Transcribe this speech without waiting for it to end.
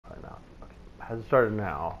has it started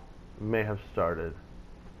now? It may have started.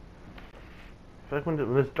 I feel like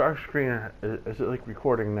when this dark screen, is it like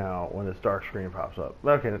recording now when this dark screen pops up?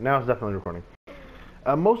 Okay, now it's definitely recording.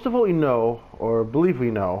 Most of what we know, or believe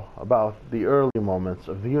we know, about the early moments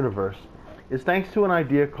of the universe is thanks to an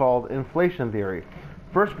idea called inflation theory,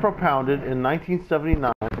 first propounded in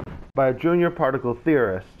 1979 by a junior particle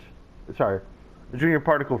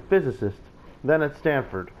physicist, then at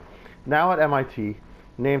Stanford, now at MIT,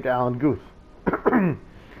 named Alan Guth.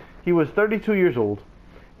 He was 32 years old,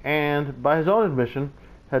 and by his own admission,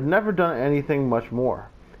 had never done anything much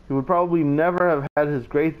more. He would probably never have had his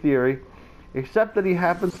great theory, except that he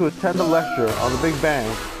happened to attend a lecture on the Big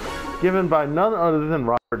Bang given by none other than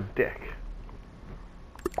Robert Dickey?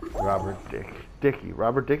 Probably Dickey.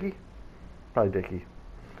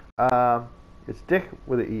 It's Dick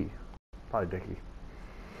with an E. Probably Dickey.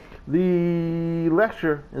 The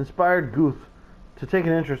lecture inspired Guth to take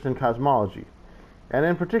an interest in cosmology, and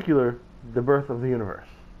in particular, the birth of the universe.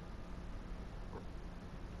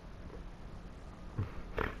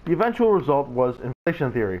 The eventual result was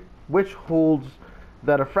inflation theory, which holds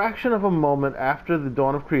that a fraction of a moment after the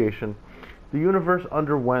dawn of creation, the universe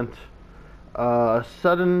underwent a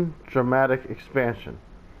sudden dramatic expansion.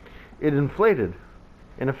 It inflated,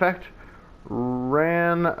 in effect,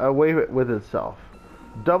 ran away with itself,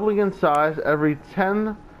 doubling in size every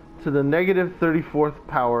 10 to the negative 34th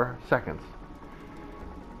power seconds.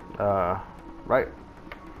 Right?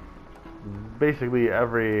 Basically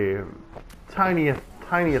every tiniest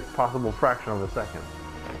possible fraction of a second.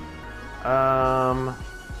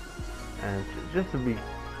 And just to be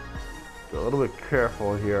a little bit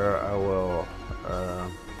careful here, I will,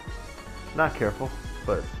 not careful,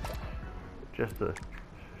 but just to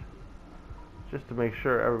make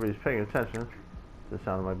sure everybody's paying attention to the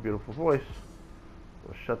sound of my beautiful voice,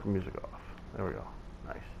 we'll shut the music off. There we go.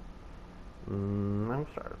 Nice. I'm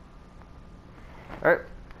started. Alright.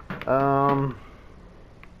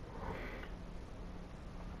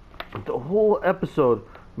 The whole episode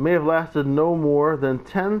may have lasted no more than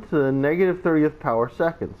 10 to the negative 30th power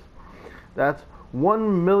seconds. That's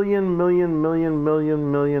 1 millionths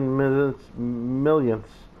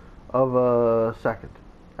of a second.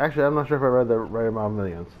 Actually, I'm not sure if I read the right amount of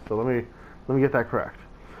millions, so let me get that correct.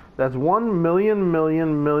 That's 1 million,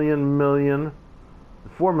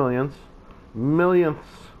 4 millions,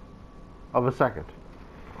 millionths of a second.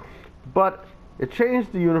 But it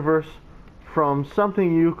changed the universe from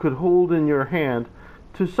something you could hold in your hand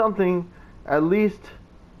to something at least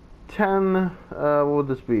 10, what would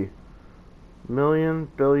this be? Million,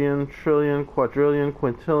 billion, trillion, quadrillion,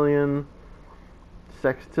 quintillion,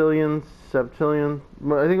 sextillion, septillion,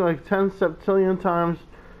 I think like 10 septillion times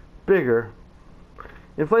bigger.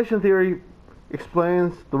 Inflation theory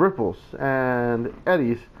explains the ripples and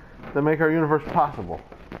eddies that make our universe possible.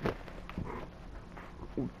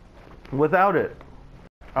 Without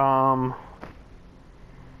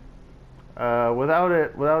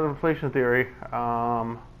inflation theory,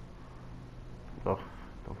 don't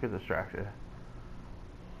get distracted.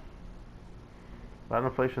 Without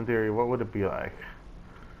inflation theory, what would it be like?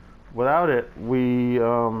 Without it, we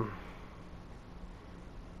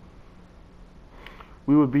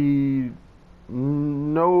would be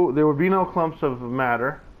there would be no clumps of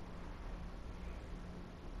matter.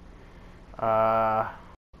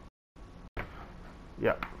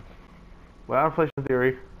 Yeah. Without inflation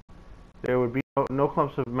theory, there would be no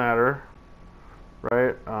clumps of matter,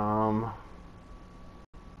 right?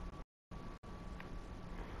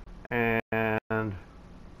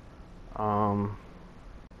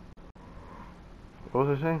 What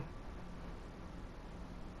was I saying?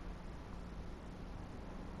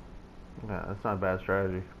 Yeah, that's not a bad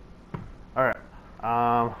strategy. All right.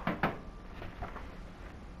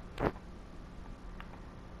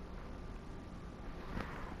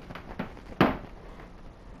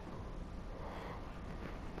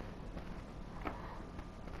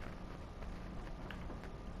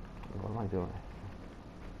 What am I doing?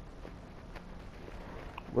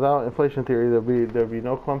 Without inflation theory, there'd be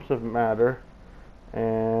no clumps of matter,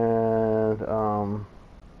 and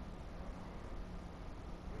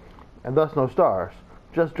thus no stars,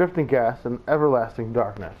 just drifting gas and everlasting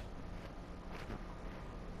darkness.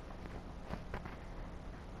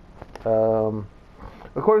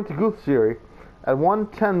 According to Guth's theory, at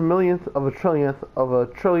 1/10 millionth of a trillionth of a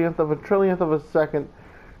trillionth of a trillionth of a second,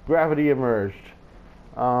 gravity emerged.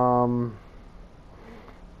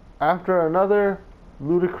 After another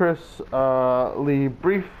ludicrously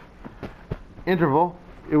brief interval,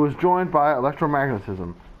 it was joined by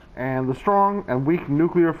electromagnetism, and the strong and weak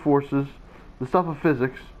nuclear forces, the stuff of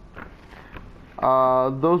physics,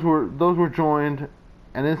 Those were joined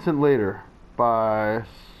an instant later by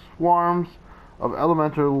swarms of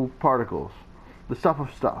elemental particles, the stuff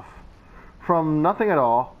of stuff. From nothing at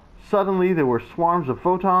all, suddenly there were swarms of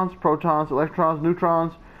photons, protons, electrons,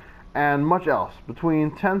 neutrons, and much else,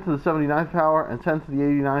 between 10 to the 79th power and 10 to the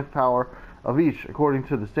 89th power of each, according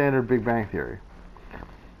to the standard Big Bang theory.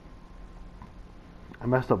 I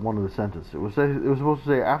messed up one of the sentences. It was supposed to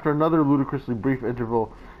say, after another ludicrously brief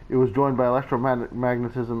interval, it was joined by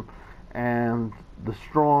electromagnetism and the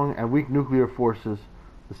strong and weak nuclear forces,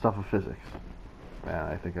 the stuff of physics. Man,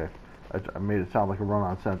 I think I made it sound like a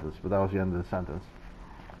run-on sentence, but that was the end of the sentence.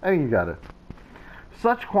 I think you got it.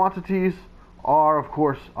 Such quantities are, of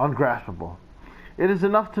course, ungraspable. It is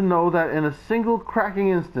enough to know that in a single cracking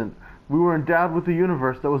instant, we were endowed with a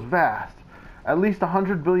universe that was vast, at least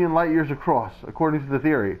 100 billion light years across, according to the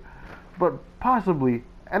theory, but possibly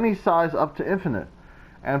any size up to infinite,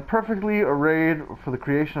 and perfectly arrayed for the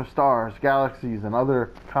creation of stars, galaxies, and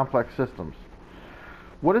other complex systems.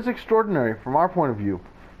 What is extraordinary from our point of view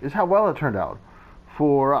is how well it turned out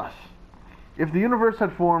for us. If the universe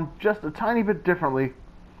had formed just a tiny bit differently,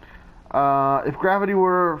 if gravity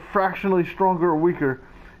were fractionally stronger or weaker,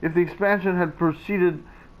 if the expansion had proceeded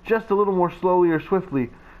just a little more slowly or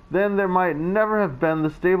swiftly, then there might never have been the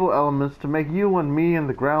stable elements to make you and me and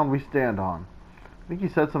the ground we stand on. I think he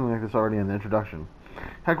said something like this already in the introduction.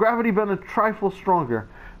 Had gravity been a trifle stronger,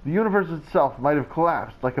 the universe itself might have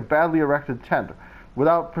collapsed like a badly erected tent,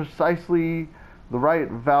 without precisely the right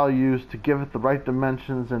values to give it the right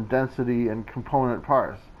dimensions and density and component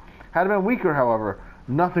parts. Had it been weaker, however,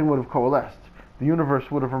 nothing would have coalesced. The universe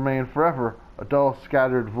would have remained forever a dull,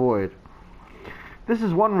 scattered void. This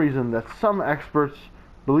is one reason that some experts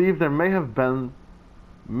believe there may have been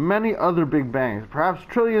many other Big Bangs, perhaps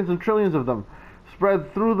trillions and trillions of them,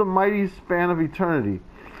 spread through the mighty span of eternity,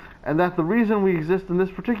 and that the reason we exist in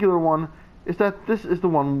this particular one is that this is the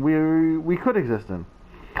one we could exist in.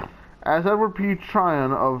 As Edward P.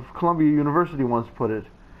 Tryon of Columbia University once put it,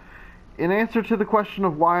 in answer to the question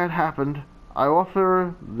of why it happened, I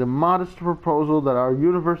offer the modest proposal that our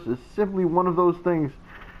universe is simply one of those things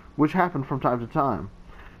which happen from time to time.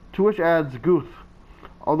 To which adds Guth,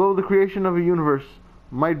 although the creation of a universe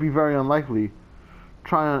might be very unlikely,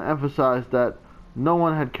 Tryon emphasized that no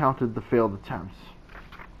one had counted the failed attempts.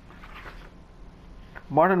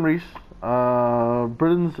 Martin Rees,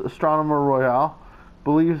 Britain's astronomer royal,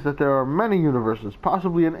 believes that there are many universes,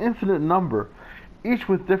 possibly an infinite number, each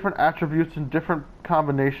with different attributes and different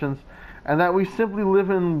combinations, and that we simply live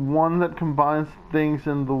in one that combines things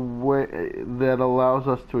in the way that allows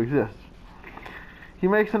us to exist. He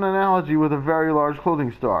makes an analogy with a very large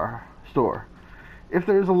clothing store. If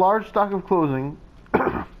there is a large stock of clothing,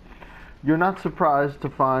 you're not surprised to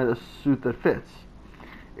find a suit that fits.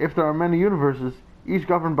 If there are many universes, each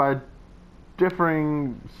governed by a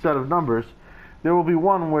differing set of numbers, there will be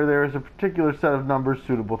one where there is a particular set of numbers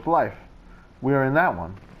suitable to life. We are in that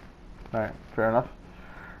one. Alright, fair enough.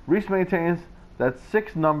 Rees maintains that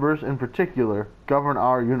 6 numbers in particular govern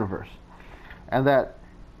our universe, and that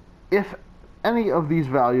if any of these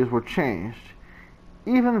values were changed,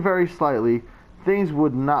 even very slightly, things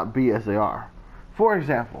would not be as they are. For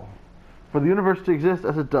example, for the universe to exist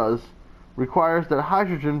as it does, requires that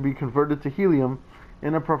hydrogen be converted to helium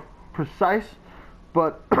in a precise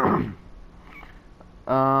but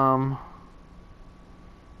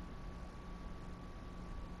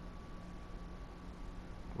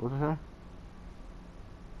what was it?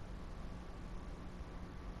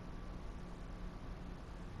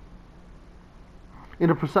 In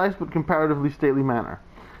a precise but comparatively stately manner.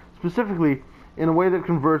 Specifically, in a way that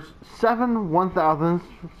converts 7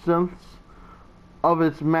 1,000ths of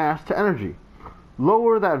its mass to energy.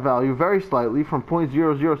 Lower that value very slightly from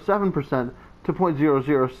 0.007% to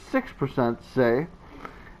 0.006%, say,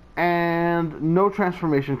 and no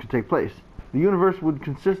transformation could take place. The universe would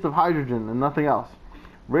consist of hydrogen and nothing else.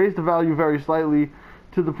 Raise the value very slightly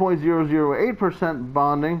to the 0.008%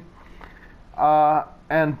 bonding,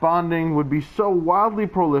 and bonding would be so wildly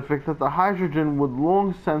prolific that the hydrogen would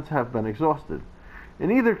long since have been exhausted.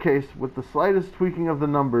 In either case, with the slightest tweaking of the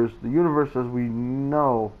numbers, the universe as we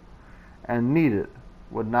know and need it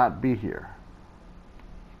would not be here.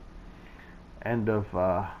 End of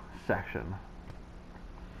section.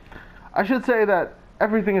 I should say that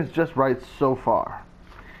everything is just right so far.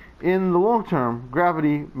 In the long term,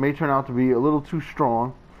 gravity may turn out to be a little too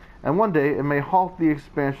strong, and one day it may halt the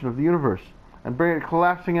expansion of the universe and bring it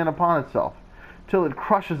collapsing in upon itself, till it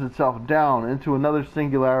crushes itself down into another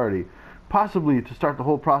singularity, possibly to start the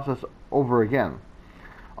whole process over again.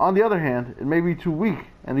 On the other hand, it may be too weak,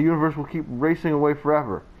 and the universe will keep racing away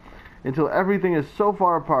forever. until everything is so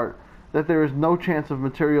far apart that there is no chance of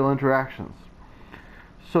material interactions,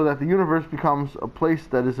 so that the universe becomes a place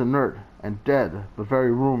that is inert and dead, but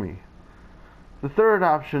very roomy. The third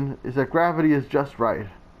option is that gravity is just right.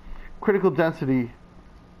 Critical density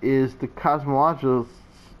is the cosmologist's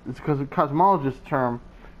term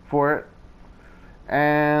for it,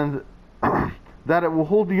 and that it will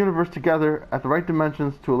hold the universe together at the right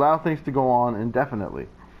dimensions to allow things to go on indefinitely.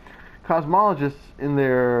 Cosmologists, in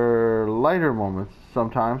their lighter moments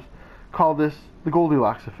sometimes, call this the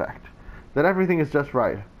Goldilocks effect, that everything is just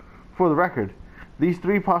right. For the record, these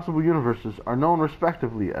three possible universes are known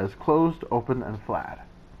respectively as closed, open, and flat.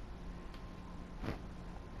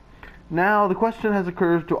 Now, the question has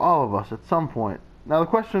occurred to all of us at some point. The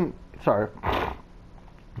question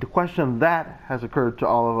that has occurred to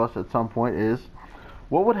all of us at some point is,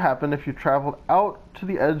 what would happen if you traveled out to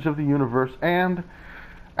the edge of the universe and,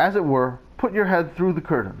 as it were, put your head through the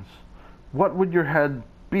curtains? What would your head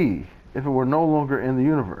be if it were no longer in the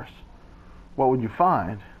universe? What would you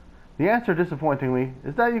find? The answer, disappointingly,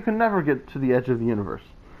 is that you can never get to the edge of the universe.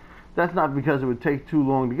 That's not because it would take too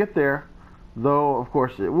long to get there, though of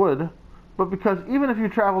course it would, but because even if you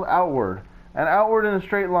traveled outward, and outward in a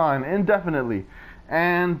straight line, indefinitely,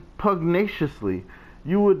 and pugnaciously,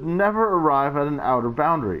 you would never arrive at an outer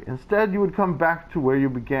boundary. Instead, you would come back to where you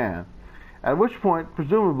began, at which point,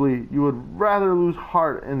 presumably, you would rather lose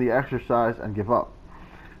heart in the exercise and give up.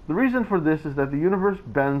 The reason for this is that the universe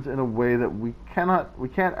bends in a way that we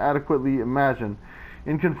can't adequately imagine,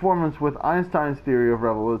 in conformance with Einstein's theory of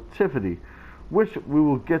relativity, which we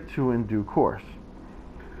will get to in due course.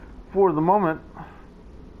 For the moment,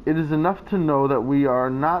 it is enough to know that we are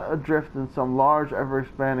not adrift in some large,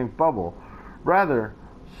 ever-expanding bubble. Rather,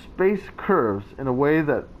 space curves in a way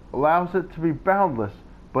that allows it to be boundless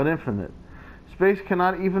but infinite. Space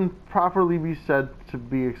cannot even properly be said to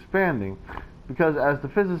be expanding, because as the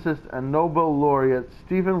physicist and Nobel laureate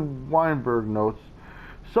Steven Weinberg notes,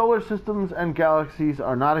 solar systems and galaxies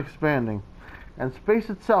are not expanding, and space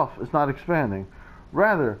itself is not expanding.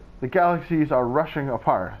 Rather, the galaxies are rushing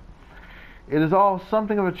apart. It is all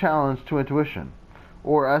something of a challenge to intuition,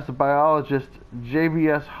 or as the biologist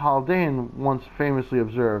J.B.S. Haldane once famously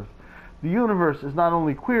observed, the universe is not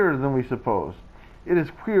only queerer than we suppose, it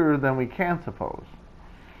is queerer than we can suppose.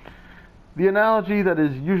 The analogy that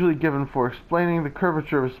is usually given for explaining the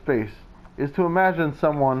curvature of space is to imagine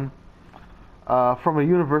someone from a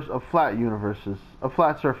universe of flat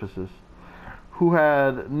surfaces, who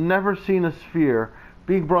had never seen a sphere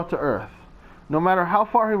being brought to Earth. No matter how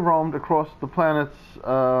far he roamed across the planet's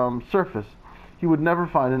surface, he would never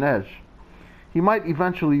find an edge. He might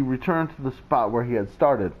eventually return to the spot where he had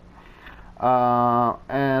started,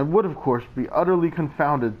 and would of course be utterly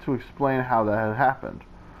confounded to explain how that had happened.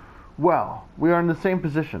 Well, we are in the same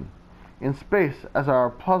position in space as our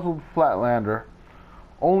puzzled flatlander,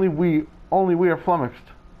 only we are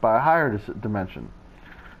flummoxed by a higher dimension.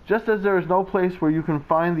 Just as there is no place where you can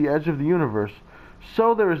find the edge of the universe,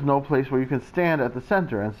 so there is no place where you can stand at the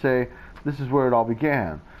center and say, this is where it all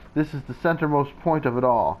began. This is the centermost point of it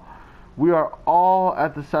all. We are all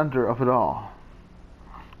at the center of it all.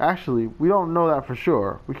 Actually, we don't know that for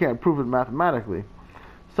sure. We can't prove it mathematically.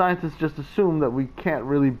 Scientists just assume that we can't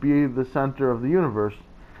really be the center of the universe.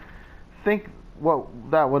 Think what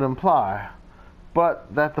that would imply,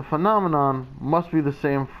 but that the phenomenon must be the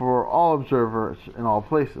same for all observers in all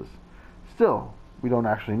places. Still, we don't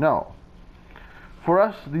actually know. For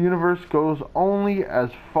us, the universe goes only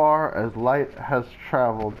as far as light has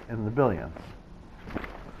traveled in the billions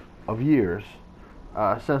of years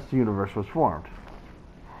since the universe was formed.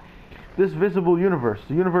 This visible universe,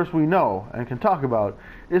 the universe we know and can talk about,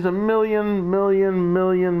 is a million,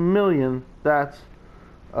 that's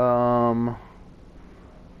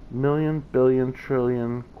million, billion,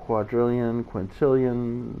 trillion, quadrillion,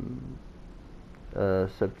 quintillion,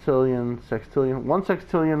 septillion, sextillion, 1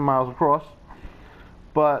 sextillion miles across,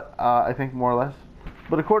 but I think more or less.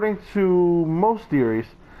 But according to most theories,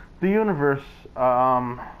 the universe at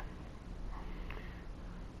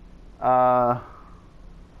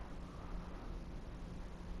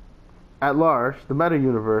large, the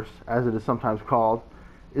meta-universe, as it is sometimes called,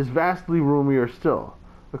 is vastly roomier still.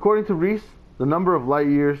 According to Reese, the number of light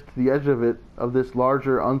years to the edge of this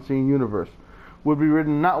larger, unseen universe, would be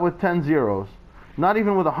written not with 10 zeros, not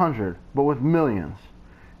even with 100, but with millions.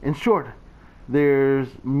 In short, there's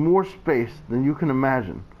more space than you can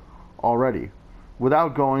imagine already,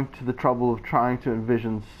 without going to the trouble of trying to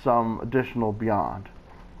envision some additional beyond.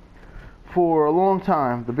 For a long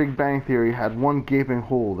time, the Big Bang Theory had one gaping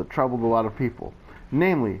hole that troubled a lot of people,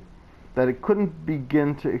 namely, that it couldn't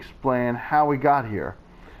begin to explain how we got here.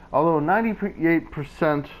 Although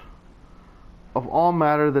 98% of all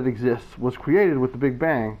matter that exists was created with the Big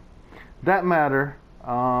Bang, that matter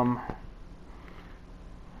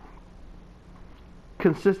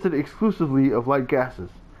consisted exclusively of light gases.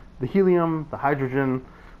 The helium, the hydrogen,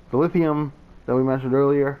 the lithium that we mentioned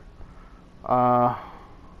earlier. Not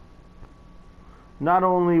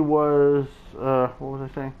only was, what was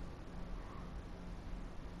I saying?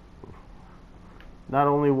 Not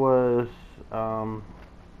only was,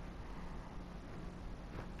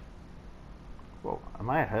 whoa, am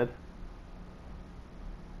I ahead?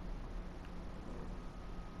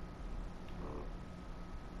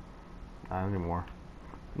 Not anymore.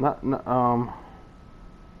 What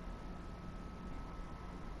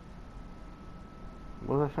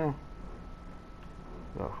was I saying?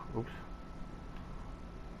 Oh, oops.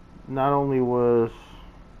 Not only was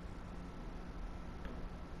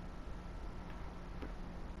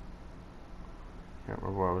can't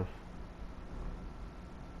remember where I was.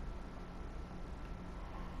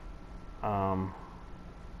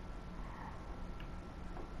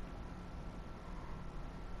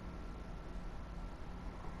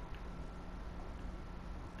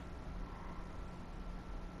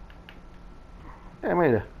 Yeah, I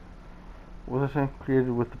made it. What was I saying?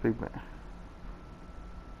 Created with the Big Bang.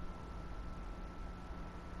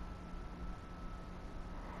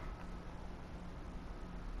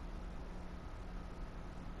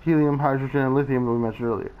 Helium, hydrogen, and lithium that we mentioned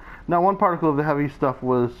earlier. Now, one particle of the heavy stuff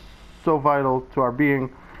was so vital to our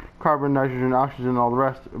being, carbon, nitrogen, oxygen, and all the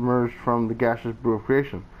rest emerged from the gaseous brew of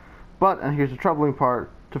creation. But, and here's the troubling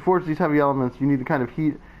part, to forge these heavy elements, you need the kind of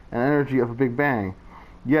heat and energy of a Big Bang.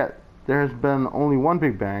 Yet, there has been only one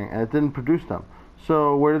Big Bang, and it didn't produce them.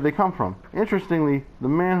 So, where did they come from? Interestingly, the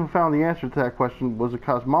man who found the answer to that question was a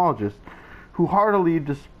cosmologist who heartily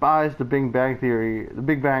despised the Big Bang theory, the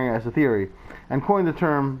Big Bang as a theory, and coined the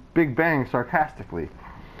term Big Bang sarcastically,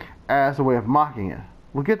 as a way of mocking it.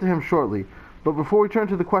 We'll get to him shortly, but before we turn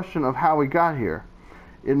to the question of how we got here,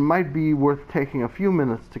 it might be worth taking a few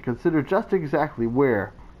minutes to consider just exactly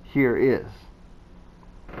where here is.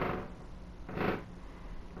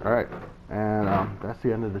 Alright, and that's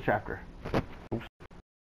the end of the chapter. Oops.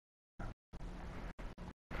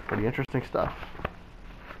 Pretty interesting stuff.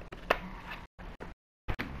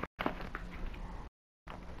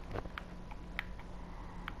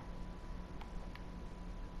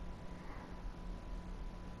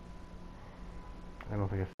 I don't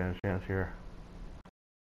think I stand a chance here.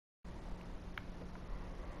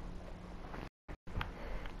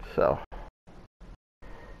 So,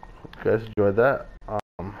 hope you guys enjoyed that.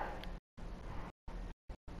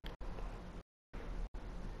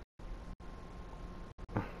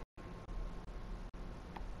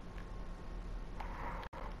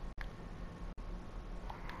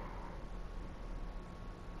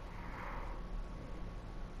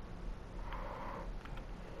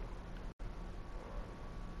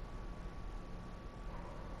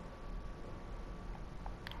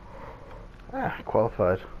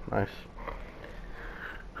 Qualified. Nice.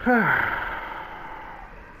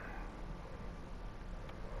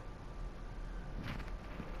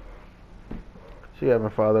 So yeah, my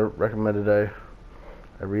father recommended I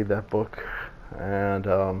read that book, and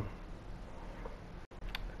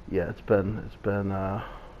yeah, it's been an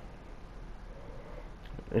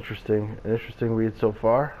interesting read so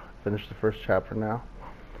far. Finished the first chapter now.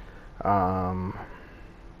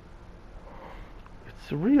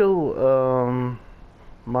 It's a real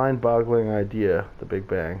mind-boggling idea, the Big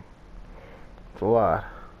Bang. It's a lot.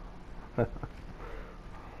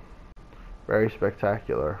 Very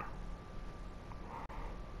spectacular.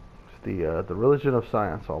 It's the religion of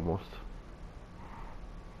science, almost.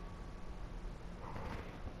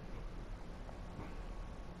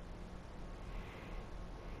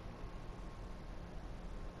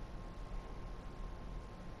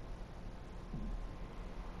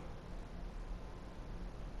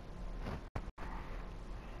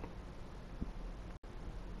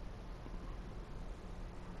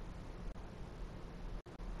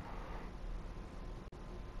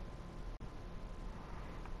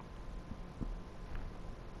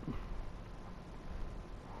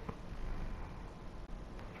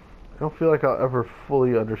 I don't feel like I'll ever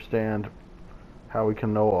fully understand how we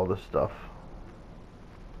can know all this stuff.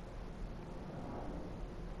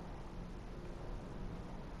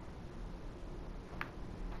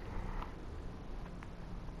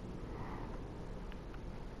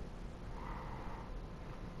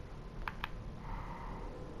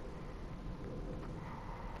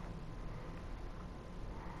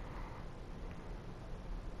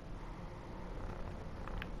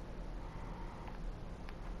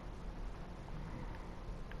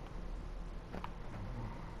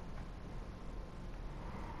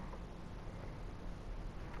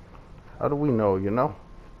 How do we know, you know?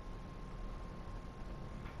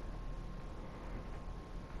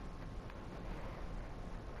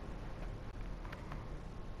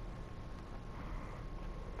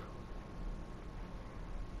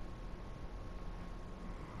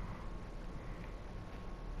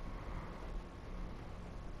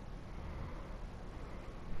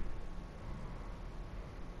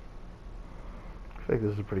 I think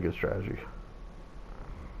this is a pretty good strategy.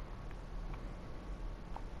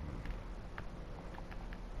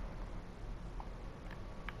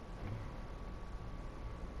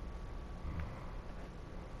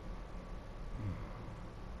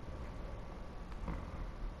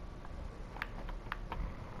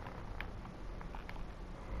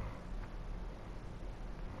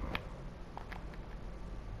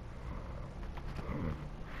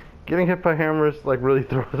 Getting hit by hammers like really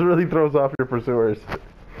throws off your pursuers.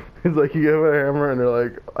 It's like you get hit by a hammer and they're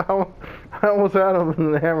like, I almost had him,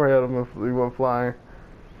 and the hammer hit him and he went flying.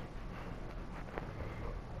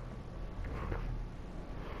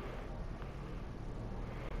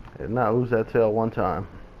 Did not lose that tail one time.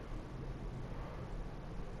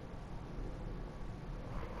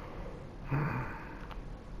 I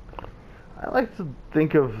like to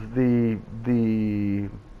think of the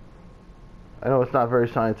I know it's not very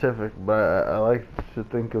scientific, but I like to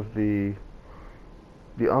think of the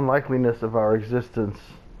unlikeliness of our existence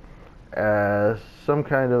as some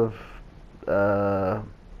kind of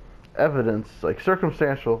evidence, like strong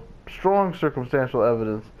circumstantial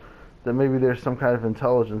evidence that maybe there's some kind of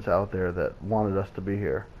intelligence out there that wanted us to be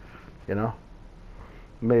here, you know?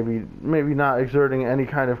 Maybe not exerting any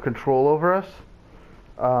kind of control over us,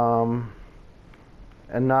 and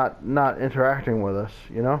not interacting with us,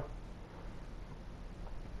 you know?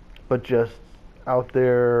 But just out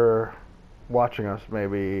there watching us,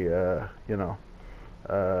 maybe, you know.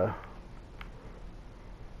 I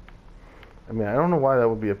mean, I don't know why that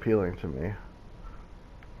would be appealing to me.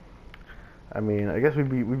 I mean, I guess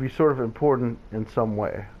we'd be sort of important in some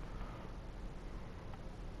way.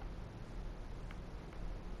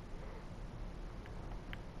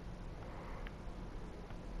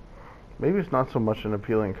 Maybe it's not so much an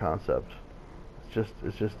appealing concept.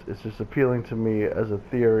 It's just appealing to me as a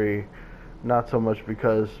theory, not so much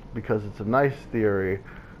because it's a nice theory,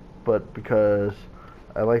 but because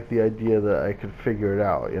I like the idea that I could figure it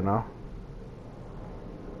out, you know?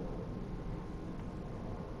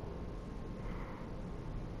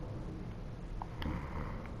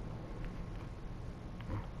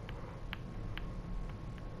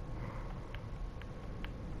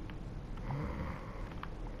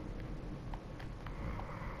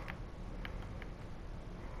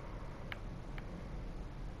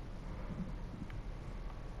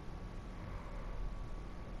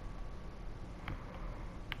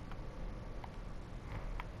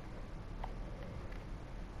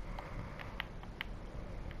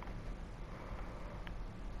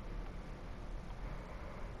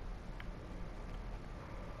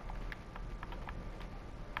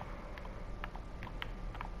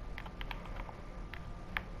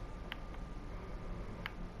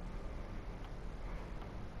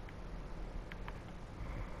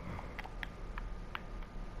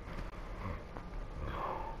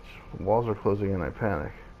 Walls are closing in, I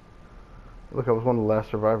panic. Look, I was one of the last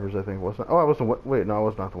survivors, I think, wasn't I? Oh, I wasn't. Wait, no, I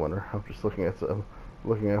was not the winner. I'm just looking at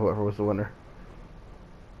whoever was the winner.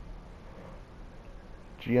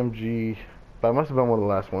 GMG, but I must have been one of the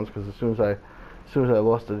last ones because as soon as I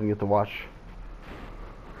lost, I didn't get to watch.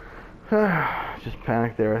 Just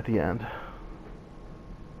panicked there at the end.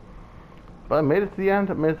 But I made it to the end.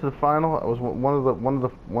 I made it to the final. I was one of the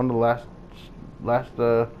last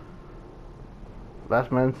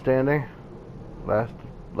men standing, last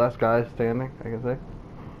guys standing, I can say.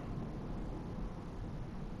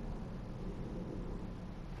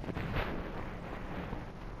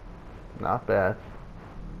 Not bad.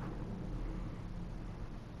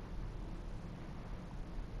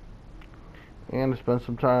 And I spent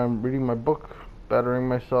some time reading my book, bettering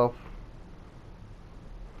myself.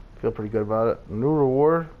 Feel pretty good about it. New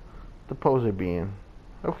reward, the pose bean.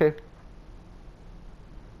 Okay.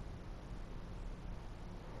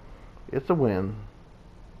 It's a win.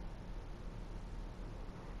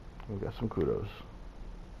 We got some kudos.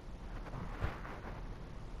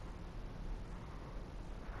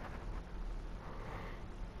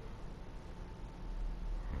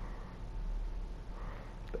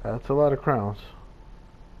 That's a lot of crowns.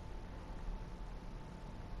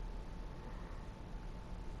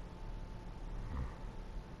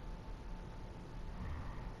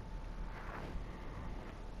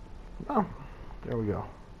 Oh, there we go.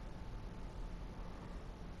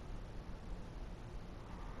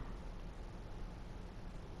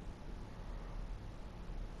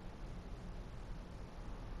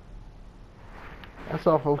 That's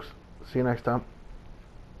all, folks. See you next time.